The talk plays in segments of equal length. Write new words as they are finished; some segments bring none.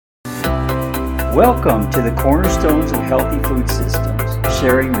Welcome to the Cornerstones of Healthy Food Systems,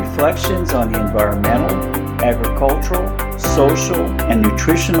 sharing reflections on the environmental, agricultural, social, and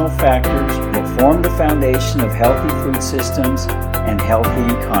nutritional factors that form the foundation of healthy food systems and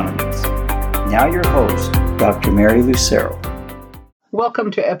healthy economies. Now your host, Dr. Mary Lucero.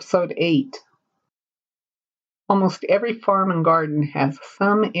 Welcome to episode 8. Almost every farm and garden has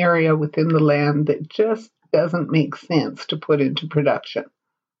some area within the land that just doesn't make sense to put into production.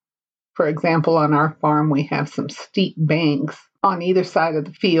 For example, on our farm, we have some steep banks on either side of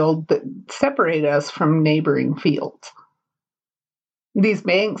the field that separate us from neighboring fields. These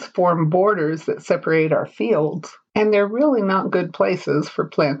banks form borders that separate our fields, and they're really not good places for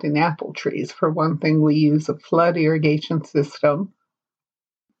planting apple trees. For one thing, we use a flood irrigation system.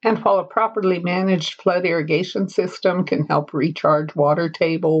 And while a properly managed flood irrigation system can help recharge water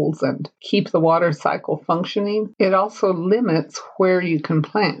tables and keep the water cycle functioning, it also limits where you can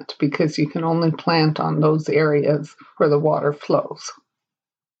plant because you can only plant on those areas where the water flows.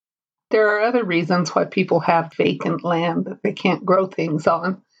 There are other reasons why people have vacant land that they can't grow things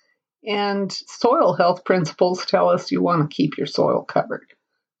on, and soil health principles tell us you want to keep your soil covered.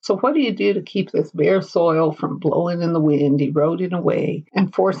 So what do you do to keep this bare soil from blowing in the wind, eroding away,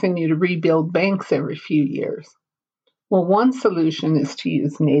 and forcing you to rebuild banks every few years? Well, one solution is to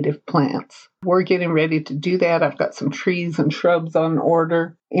use native plants. We're getting ready to do that. I've got some trees and shrubs on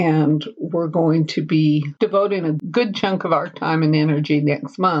order, and we're going to be devoting a good chunk of our time and energy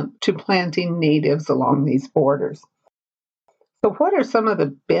next month to planting natives along these borders. So what are some of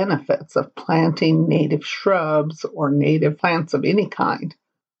the benefits of planting native shrubs or native plants of any kind?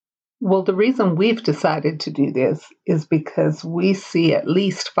 Well, the reason we've decided to do this is because we see at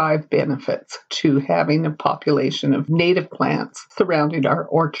least 5 benefits to having a population of native plants surrounding our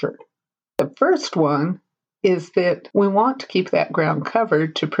orchard. The first one is that we want to keep that ground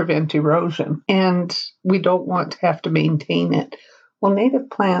covered to prevent erosion, and we don't want to have to maintain it. Well, native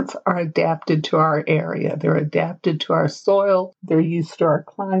plants are adapted to our area. They're adapted to our soil. They're used to our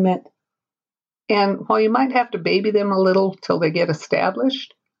climate. And while you might have to baby them a little till they get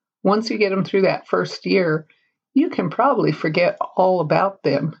established, once you get them through that first year, you can probably forget all about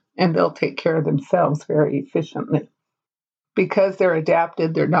them and they'll take care of themselves very efficiently. Because they're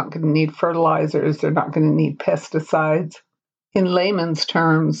adapted, they're not going to need fertilizers, they're not going to need pesticides. In layman's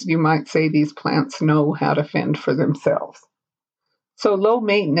terms, you might say these plants know how to fend for themselves. So low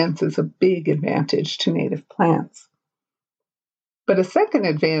maintenance is a big advantage to native plants. But a second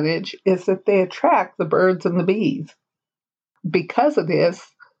advantage is that they attract the birds and the bees. Because of this,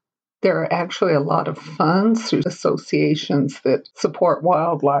 there are actually a lot of funds through associations that support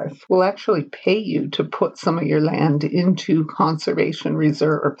wildlife will actually pay you to put some of your land into conservation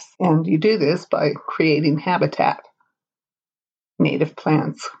reserves. And you do this by creating habitat. Native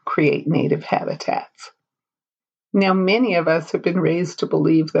plants create native habitats. Now, many of us have been raised to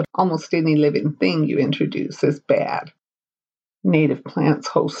believe that almost any living thing you introduce is bad. Native plants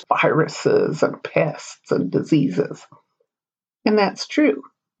host viruses and pests and diseases. And that's true.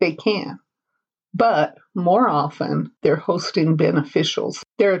 They can. But more often, they're hosting beneficials.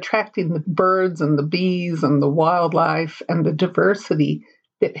 They're attracting the birds and the bees and the wildlife and the diversity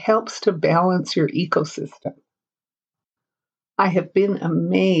that helps to balance your ecosystem. I have been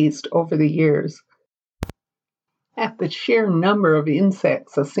amazed over the years at the sheer number of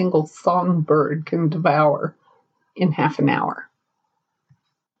insects a single songbird can devour in half an hour.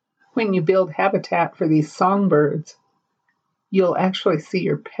 When you build habitat for these songbirds, you'll actually see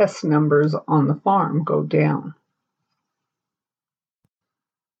your pest numbers on the farm go down.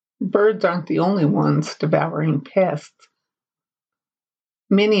 Birds aren't the only ones devouring pests.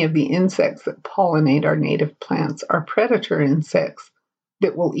 Many of the insects that pollinate our native plants are predator insects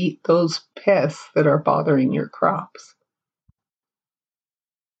that will eat those pests that are bothering your crops.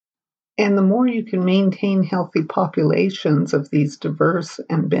 And the more you can maintain healthy populations of these diverse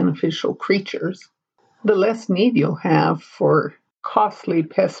and beneficial creatures, the less need you'll have for costly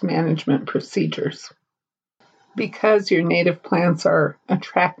pest management procedures. Because your native plants are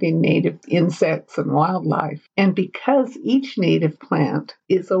attracting native insects and wildlife, and because each native plant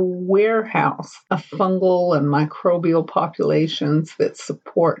is a warehouse of fungal and microbial populations that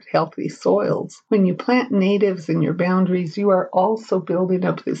support healthy soils, when you plant natives in your boundaries, you are also building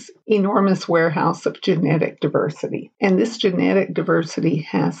up this enormous warehouse of genetic diversity. And this genetic diversity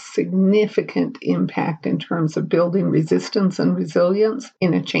has significant impact in terms of building resistance and resilience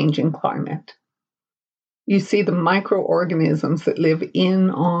in a changing climate. You see, the microorganisms that live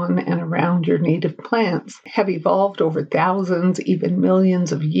in, on, and around your native plants have evolved over thousands, even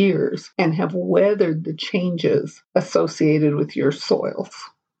millions of years, and have weathered the changes associated with your soils.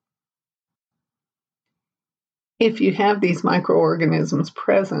 If you have these microorganisms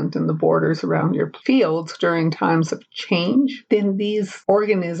present in the borders around your fields during times of change, then these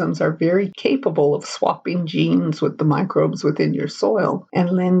organisms are very capable of swapping genes with the microbes within your soil and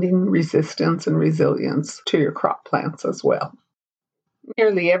lending resistance and resilience to your crop plants as well.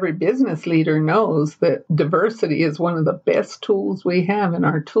 Nearly every business leader knows that diversity is one of the best tools we have in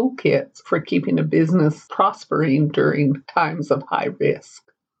our toolkits for keeping a business prospering during times of high risk.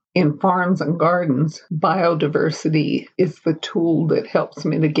 In farms and gardens, biodiversity is the tool that helps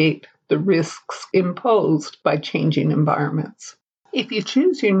mitigate the risks imposed by changing environments. If you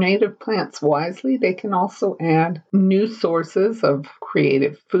choose your native plants wisely, they can also add new sources of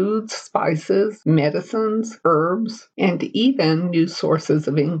creative foods, spices, medicines, herbs, and even new sources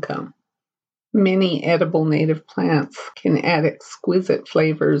of income. Many edible native plants can add exquisite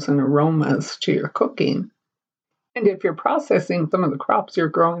flavors and aromas to your cooking. And if you're processing some of the crops you're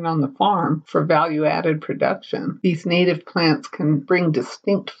growing on the farm for value-added production, these native plants can bring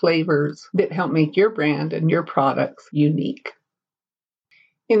distinct flavors that help make your brand and your products unique.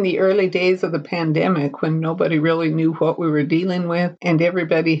 In the early days of the pandemic, when nobody really knew what we were dealing with and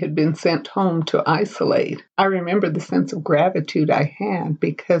everybody had been sent home to isolate, I remember the sense of gratitude I had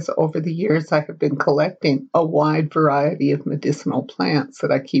because over the years I have been collecting a wide variety of medicinal plants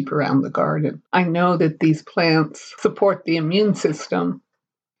that I keep around the garden. I know that these plants support the immune system.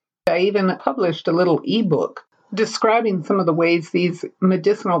 I even published a little ebook describing some of the ways these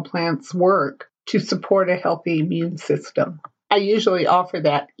medicinal plants work to support a healthy immune system. I usually offer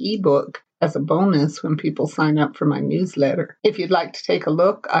that ebook as a bonus when people sign up for my newsletter. If you'd like to take a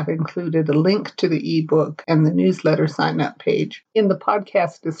look, I've included a link to the ebook and the newsletter sign-up page in the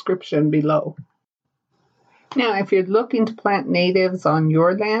podcast description below. Now, if you're looking to plant natives on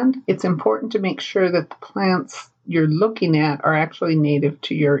your land, it's important to make sure that the plants you're looking at are actually native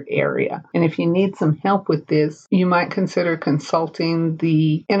to your area. And if you need some help with this, you might consider consulting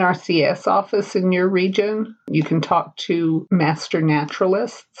the NRCS office in your region. You can talk to master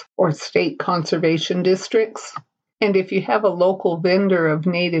naturalists or state conservation districts. And if you have a local vendor of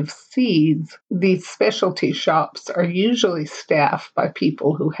native seeds, these specialty shops are usually staffed by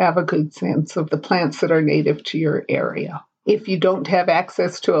people who have a good sense of the plants that are native to your area. If you don't have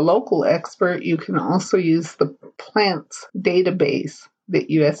access to a local expert, you can also use the plants database that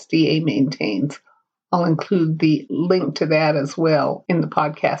USDA maintains. I'll include the link to that as well in the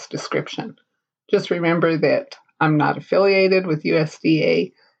podcast description. Just remember that I'm not affiliated with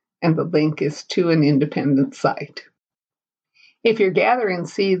USDA, and the link is to an independent site. If you're gathering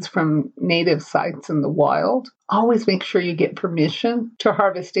seeds from native sites in the wild, always make sure you get permission to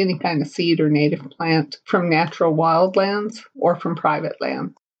harvest any kind of seed or native plant from natural wildlands or from private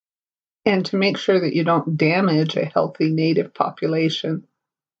land. And to make sure that you don't damage a healthy native population,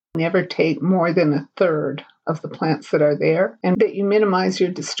 never take more than a third of the plants that are there, and that you minimize your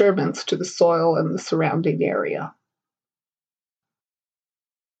disturbance to the soil and the surrounding area.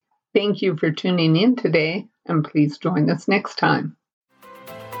 Thank you for tuning in today, and please join us next time.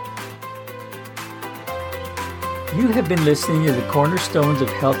 You have been listening to the Cornerstones of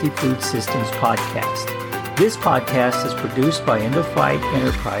Healthy Food Systems podcast. This podcast is produced by Endophyte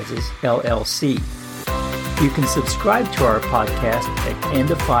Enterprises, LLC. You can subscribe to our podcast at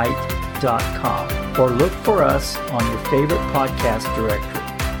endophyte.com or look for us on your favorite podcast directory.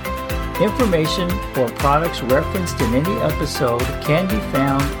 Information or products referenced in any episode can be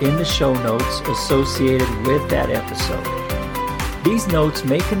found in the show notes associated with that episode. These notes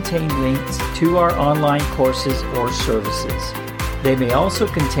may contain links to our online courses or services. They may also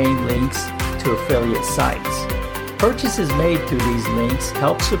contain links to affiliate sites. Purchases made through these links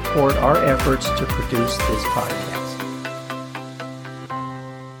help support our efforts to produce this podcast.